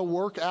still trying to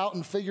work out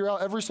and figure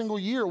out every single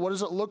year. What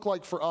does it look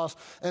like for us?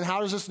 And how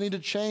does this need to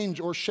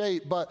change or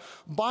shape? But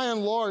by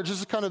and large, this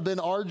has kind of been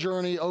our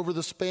journey over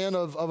the span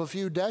of a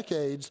few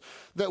decades,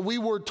 that we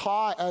were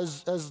taught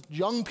as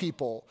young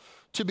people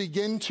to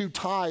begin to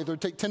tithe or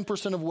take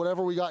 10% of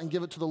whatever we got and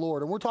give it to the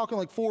Lord. And we're talking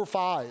like 4 or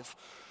 5.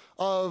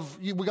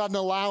 We got an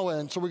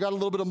allowance or we got a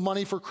little bit of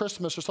money for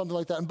Christmas or something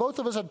like that. And both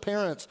of us had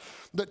parents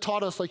that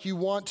taught us like you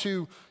want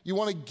to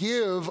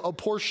give a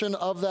portion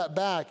of that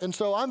back. And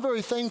so I'm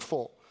very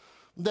thankful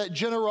that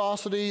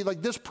generosity,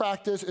 like this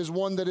practice is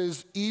one that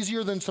is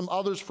easier than some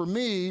others for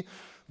me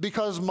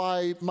because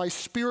my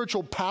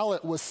spiritual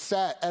palate was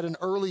set at an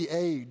early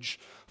age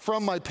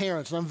from my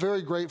parents, and I'm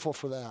very grateful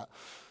for that.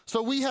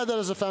 So we had that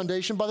as a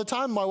foundation. By the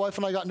time my wife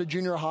and I got into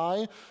junior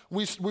high,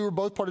 we were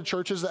both part of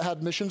churches that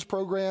had missions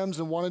programs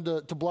and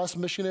wanted to bless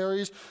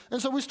missionaries.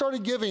 And so we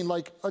started giving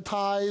like a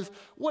tithe.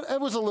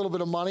 It was a little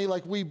bit of money.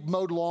 Like we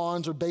mowed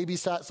lawns or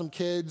babysat some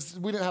kids.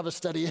 We didn't have a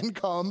steady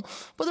income,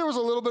 but there was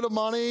a little bit of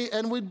money,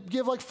 and we'd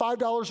give like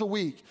 $5 a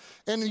week.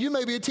 And you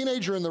may be a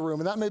teenager in the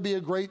room, and that may be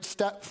a great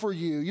step for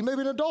you. You may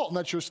be an adult, and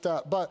that's your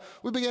step. But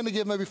we began to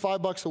give maybe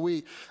 $5 a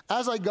week.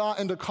 As I got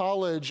into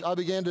college, I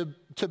began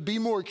to be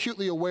more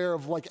acutely aware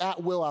of like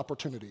at-will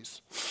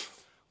opportunities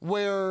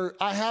where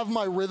I have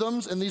my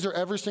rhythms, and these are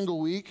every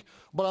single week,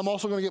 but I'm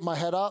also going to get my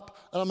head up,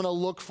 and I'm going to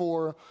look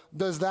for,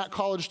 does that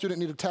college student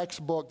need a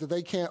textbook that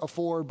they can't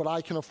afford, but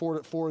I can afford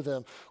it for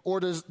them?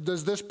 Or does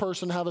this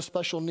person have a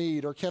special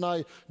need? Or can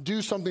I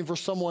do something for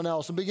someone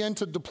else? And begin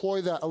to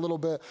deploy that a little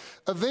bit.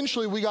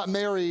 Eventually, we got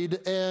married,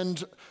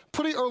 and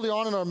pretty early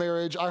on in our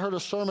marriage, I heard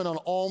a sermon on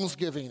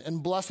almsgiving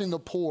and blessing the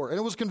poor, and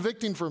it was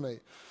convicting for me,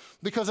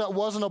 because that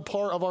wasn't a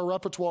part of our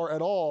repertoire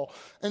at all.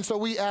 And so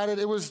we added,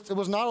 it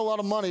was not a lot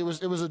of money. It was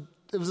a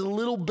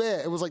little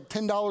bit. It was like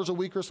 $10 a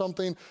week or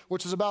something,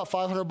 which is about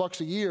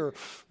 $500 a year.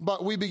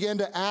 But we began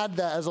to add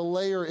that as a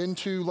layer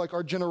into like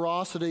our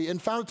generosity,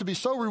 and found it to be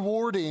so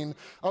rewarding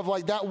of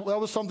like that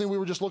was something we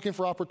were just looking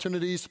for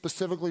opportunities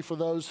specifically for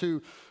those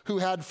who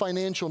had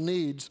financial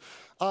needs.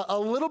 A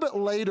little bit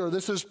later,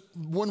 this is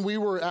when we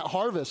were at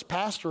Harvest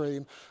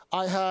pastoring,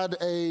 I had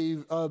a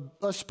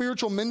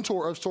spiritual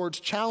mentor of sorts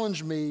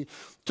challenge me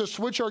to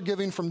switch our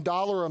giving from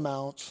dollar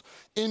amounts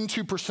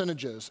into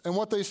percentages. And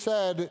what they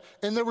said,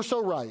 and they were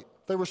so right.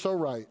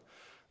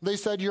 They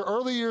said, your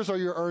early years are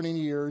your earning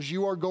years.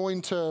 You are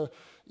going to,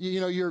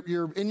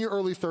 you're in your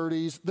early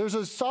 30s. There's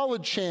a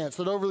solid chance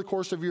that over the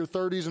course of your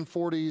 30s and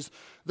 40s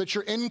that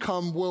your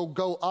income will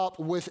go up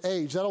with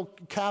age. That'll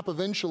cap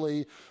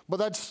eventually, but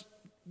that's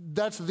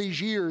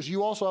these years.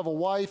 You also have a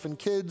wife and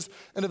kids,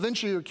 and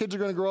eventually your kids are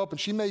going to grow up, and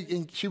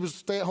she was a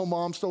stay-at-home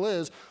mom, still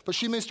is, but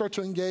she may start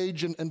to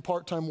engage in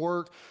part-time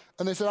work.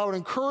 And they said, I would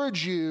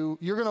encourage you,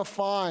 you're going to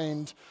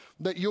find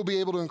that you'll be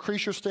able to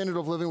increase your standard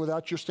of living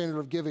without your standard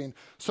of giving.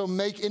 So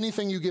make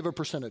anything you give a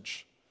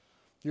percentage.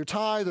 Your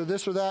tithe or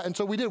this or that. And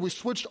so we did. We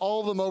switched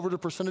all of them over to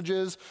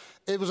percentages.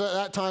 It was at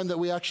that time that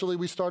we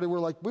started, we're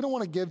like, we don't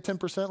want to give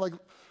 10%. Like,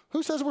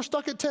 who says we're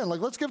stuck at 10?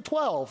 Like, let's give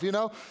 12,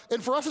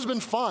 And for us, it's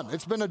been fun.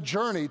 It's been a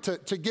journey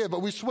to give.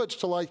 But we switched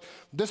to like,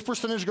 this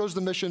percentage goes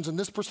to missions, and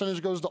this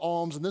percentage goes to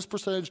alms, and this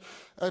percentage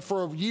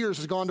for years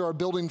has gone to our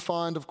building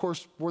fund. Of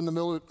course, we're in the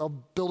middle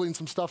of building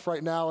some stuff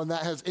right now, and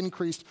that has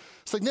increased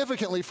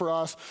significantly for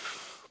us.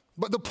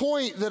 But the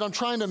point that I'm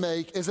trying to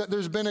make is that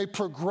there's been a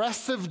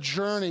progressive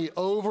journey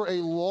over a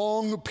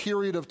long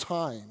period of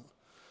time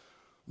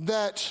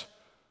that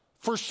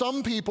for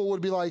some people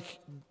would be like,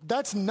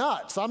 that's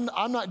nuts. I'm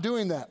not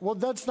doing that. Well,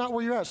 that's not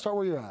where you're at. Start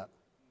where you're at.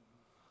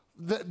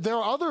 There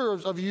are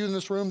others of you in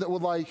this room that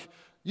would like,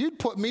 you'd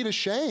put me to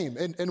shame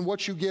in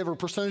what you give or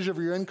percentage of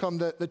your income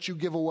that you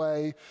give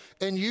away.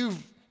 And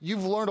you've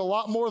learned a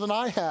lot more than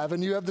I have,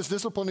 and you have this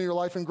discipline in your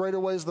life in greater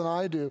ways than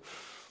I do.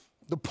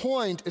 The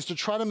point is to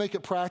try to make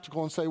it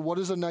practical and say, what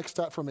is the next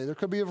step for me? There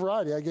could be a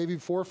variety. I gave you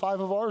 4 or 5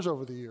 of ours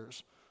over the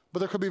years, but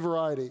there could be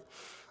variety.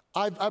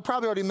 I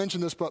probably already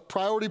mentioned this, but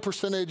priority,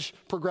 percentage,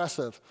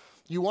 progressive.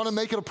 You want to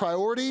make it a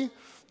priority.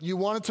 You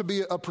want it to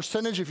be a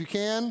percentage if you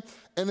can,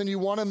 and then you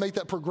want to make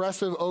that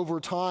progressive over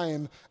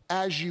time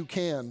as you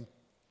can.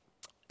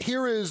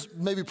 Here is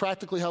maybe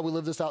practically how we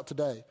live this out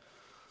today.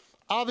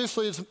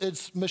 Obviously,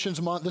 it's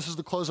Missions Month. This is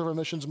the close of our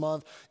Missions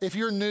Month. If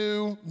you're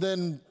new,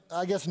 then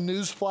I guess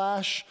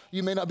newsflash,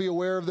 you may not be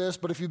aware of this,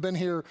 but if you've been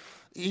here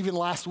even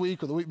last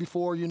week or the week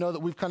before, you know that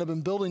we've kind of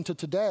been building to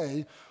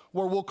today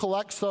where we'll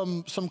collect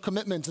some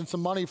commitments and some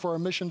money for our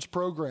missions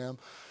program.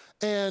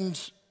 And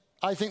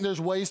I think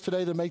there's ways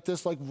today to make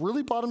this like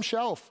really bottom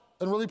shelf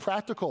and really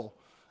practical,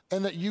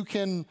 and that you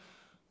can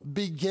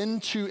begin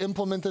to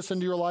implement this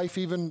into your life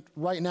even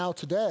right now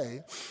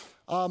today.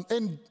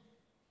 And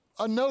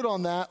a note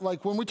on that,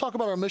 like when we talk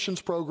about our missions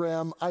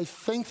program, I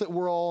think that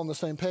we're all on the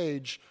same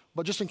page,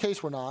 but just in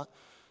case we're not,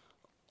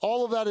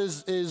 all of that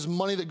is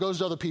money that goes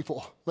to other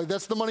people. Like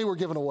that's the money we're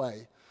giving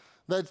away.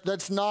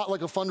 That's not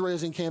like a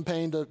fundraising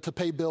campaign to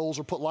pay bills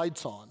or put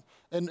lights on.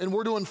 And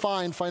we're doing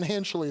fine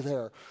financially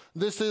there.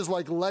 This is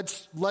like,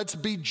 let's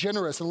be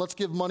generous and let's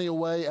give money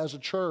away as a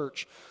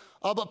church.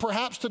 But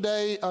perhaps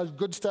today, a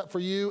good step for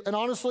you, and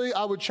honestly,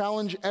 I would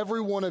challenge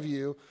every one of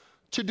you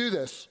to do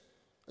this,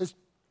 is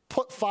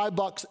put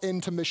 $5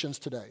 into missions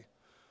today.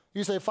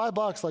 You say,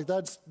 $5, like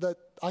that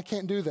I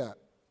can't do that.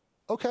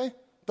 Okay,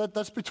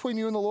 that's between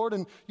you and the Lord,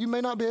 and you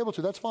may not be able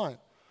to, that's fine.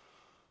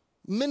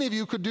 Many of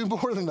you could do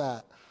more than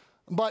that.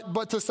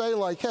 But to say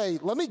like, hey,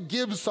 let me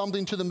give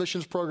something to the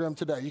missions program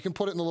today. You can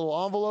put it in a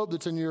little envelope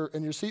that's in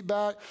your seat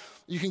back.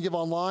 You can give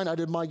online. I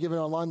did my giving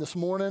online this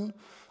morning.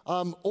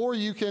 Or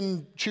you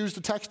can choose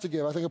to text to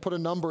give. I think I put a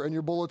number in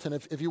your bulletin.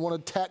 If you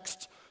want to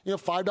text,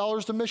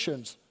 $5 to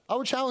missions, I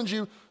would challenge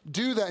you,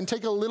 do that and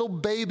take a little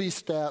baby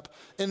step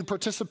and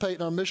participate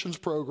in our missions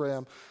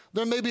program.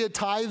 There may be a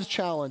tithe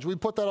challenge. We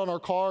put that on our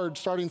card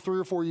starting 3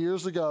 or 4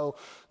 years ago,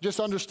 just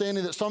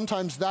understanding that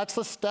sometimes that's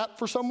a step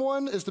for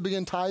someone is to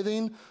begin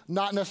tithing,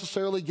 not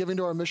necessarily giving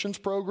to our missions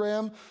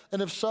program.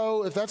 And if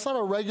so, if that's not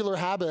a regular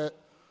habit,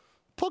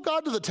 put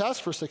God to the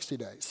test for 60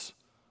 days.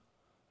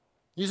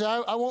 You say,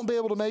 I won't be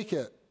able to make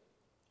it.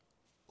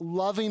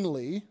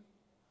 Lovingly,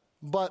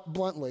 but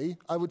bluntly,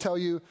 I would tell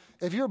you,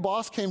 if your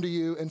boss came to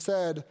you and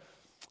said,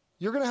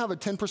 you're going to have a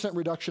 10%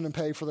 reduction in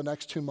pay for the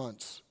next 2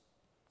 months,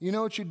 you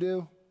know what you'd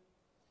do?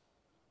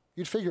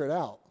 You'd figure it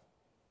out.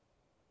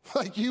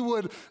 Like you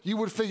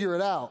would figure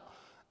it out.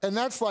 And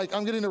that's like,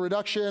 I'm getting a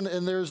reduction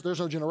and there's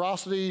no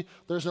generosity,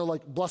 there's no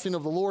like blessing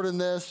of the Lord in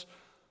this.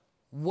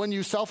 When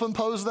you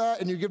self-impose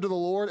that and you give to the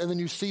Lord and then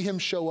you see him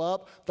show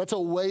up, that's a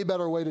way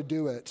better way to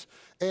do it.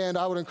 And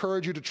I would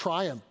encourage you to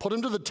try him. Put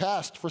him to the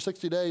test for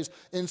 60 days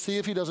and see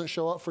if he doesn't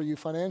show up for you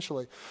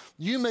financially.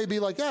 You may be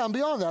like, yeah, I'm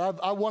beyond that.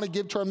 I want to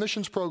give to our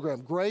missions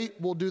program. Great,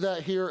 we'll do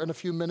that here in a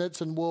few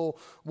minutes and we'll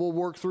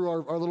work through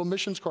our little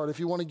missions card if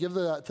you want to give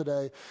that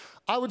today.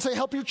 I would say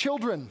help your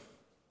children.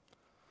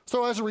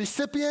 So as a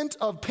recipient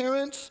of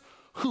parents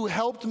who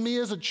helped me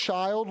as a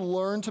child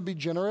learn to be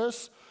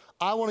generous,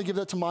 I want to give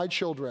that to my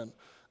children.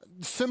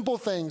 Simple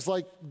things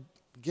like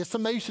get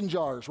some mason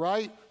jars,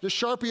 right? Just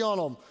Sharpie on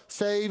them.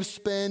 Save,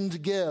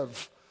 spend,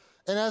 give.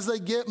 And as they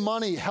get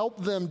money,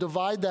 help them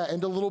divide that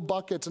into little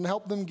buckets and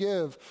help them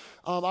give.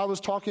 I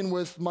was talking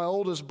with my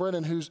oldest,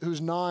 Brennan,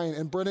 who's 9,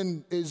 and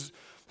Brennan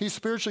he's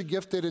spiritually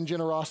gifted in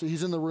generosity.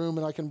 He's in the room,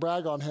 and I can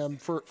brag on him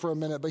for a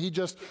minute. But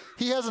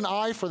he has an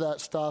eye for that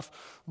stuff.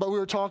 But we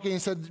were talking, he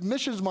said,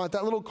 Missions Month,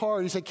 that little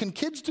card. He said, can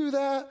kids do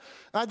that?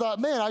 And I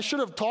thought, man, I should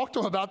have talked to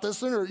him about this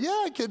sooner.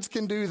 Yeah, kids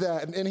can do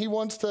that. And he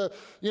wants to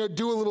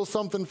do a little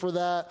something for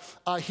that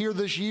here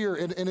this year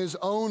in his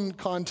own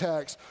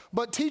context.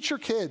 But teach your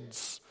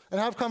kids and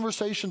have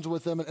conversations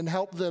with them and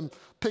help them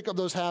pick up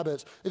those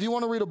habits. If you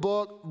want to read a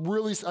book,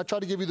 really, I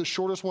tried to give you the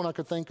shortest one I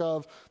could think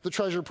of. The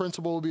Treasure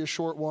Principle would be a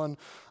short one.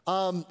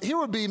 Here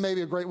would be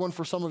maybe a great one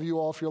for some of you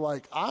all if you're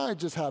like, I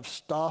just have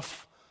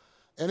stuff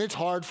and it's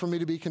hard for me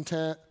to be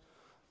content.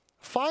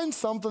 Find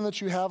something that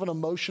you have an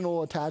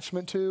emotional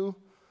attachment to.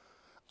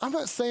 I'm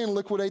not saying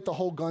liquidate the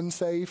whole gun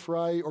safe,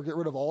 right? Or get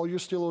rid of all your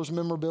Steelers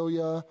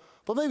memorabilia,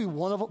 but maybe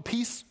one of them,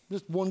 piece,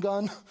 just one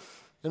gun,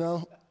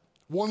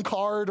 one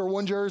card or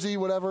one jersey,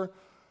 whatever.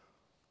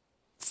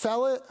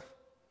 Sell it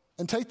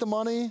and take the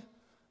money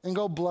and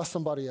go bless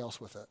somebody else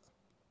with it.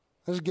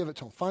 Just give it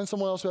to them. Find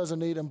someone else who has a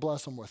need and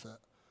bless them with it.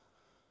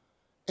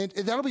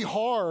 And that'll be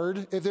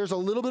hard. If there's a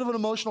little bit of an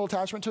emotional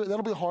attachment to it,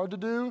 that'll be hard to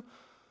do.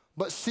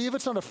 But see if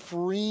it's not a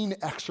freeing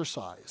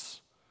exercise.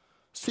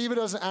 See if it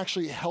doesn't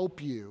actually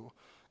help you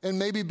and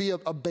maybe be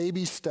a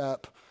baby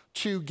step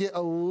to get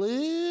a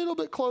little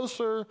bit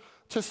closer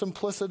to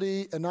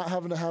simplicity and not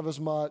having to have as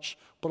much,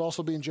 but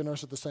also being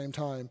generous at the same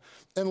time.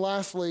 And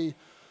lastly,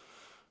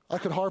 I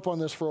could harp on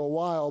this for a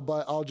while,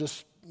 but I'll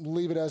just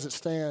leave it as it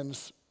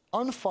stands.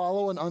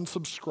 Unfollow and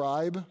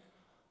unsubscribe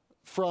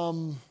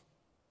from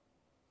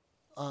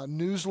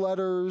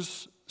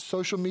newsletters,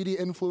 social media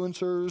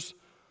influencers,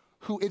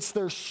 who it's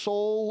their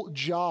sole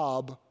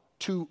job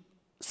to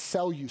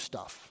sell you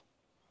stuff.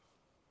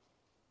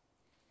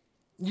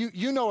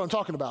 You know what I'm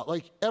talking about.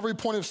 Like every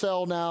point of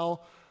sale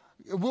now,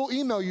 we'll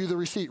email you the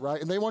receipt,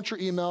 right? And they want your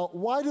email.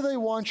 Why do they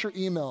want your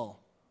email?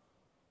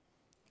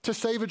 To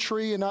save a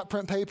tree and not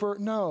print paper?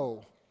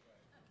 No.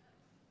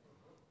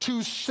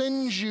 To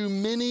send you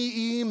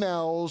many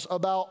emails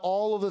about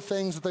all of the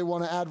things that they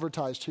want to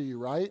advertise to you,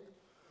 right?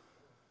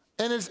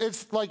 And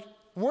it's like,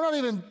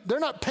 they're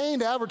not paying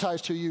to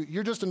advertise to you,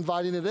 you're just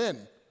inviting it in.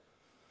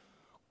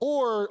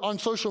 Or on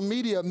social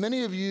media,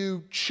 many of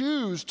you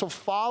choose to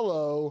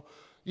follow,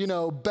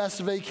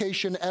 best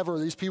vacation ever.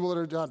 These people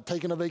that are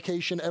taking a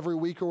vacation every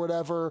week or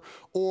whatever,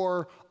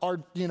 or are,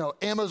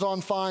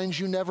 Amazon finds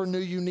you never knew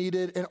you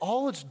needed. And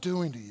all it's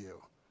doing to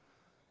you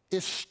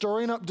is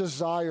stirring up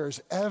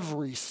desires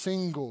every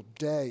single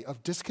day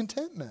of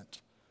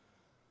discontentment.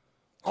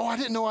 Oh, I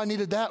didn't know I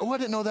needed that. Oh, I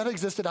didn't know that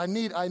existed. I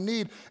need.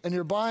 And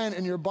you're buying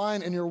and you're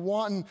buying and you're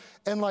wanting,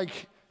 and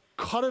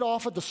cut it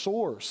off at the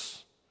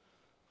source.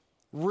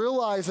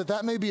 Realize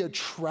that may be a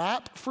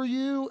trap for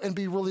you and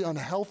be really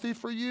unhealthy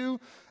for you,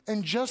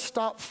 and just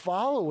stop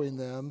following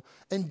them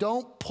and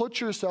don't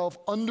put yourself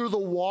under the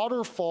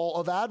waterfall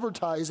of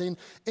advertising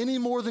any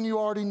more than you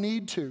already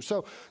need to.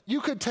 So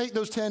you could take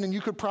those 10 and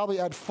you could probably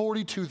add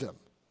 40 to them.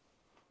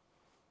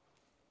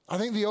 I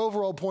think the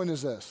overall point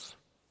is this.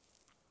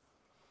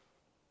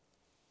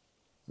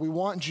 We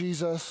want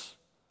Jesus,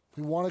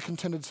 we want a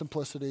contented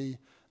simplicity,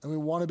 and we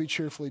want to be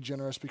cheerfully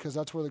generous because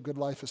that's where the good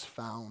life is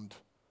found.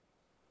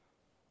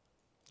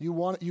 You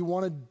want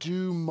to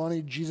do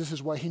money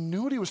Jesus' way. He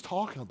knew what he was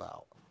talking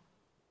about.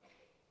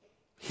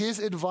 His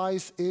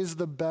advice is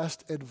the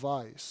best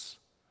advice.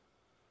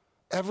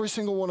 Every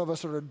single one of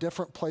us are at a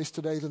different place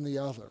today than the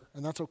other,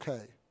 and that's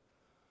okay.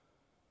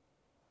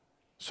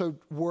 So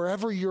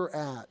wherever you're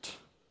at,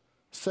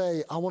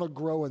 say, I want to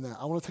grow in that.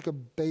 I want to take a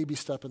baby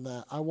step in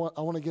that. I want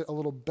to get a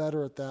little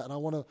better at that, and I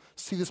want to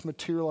see this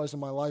materialize in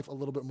my life a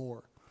little bit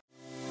more.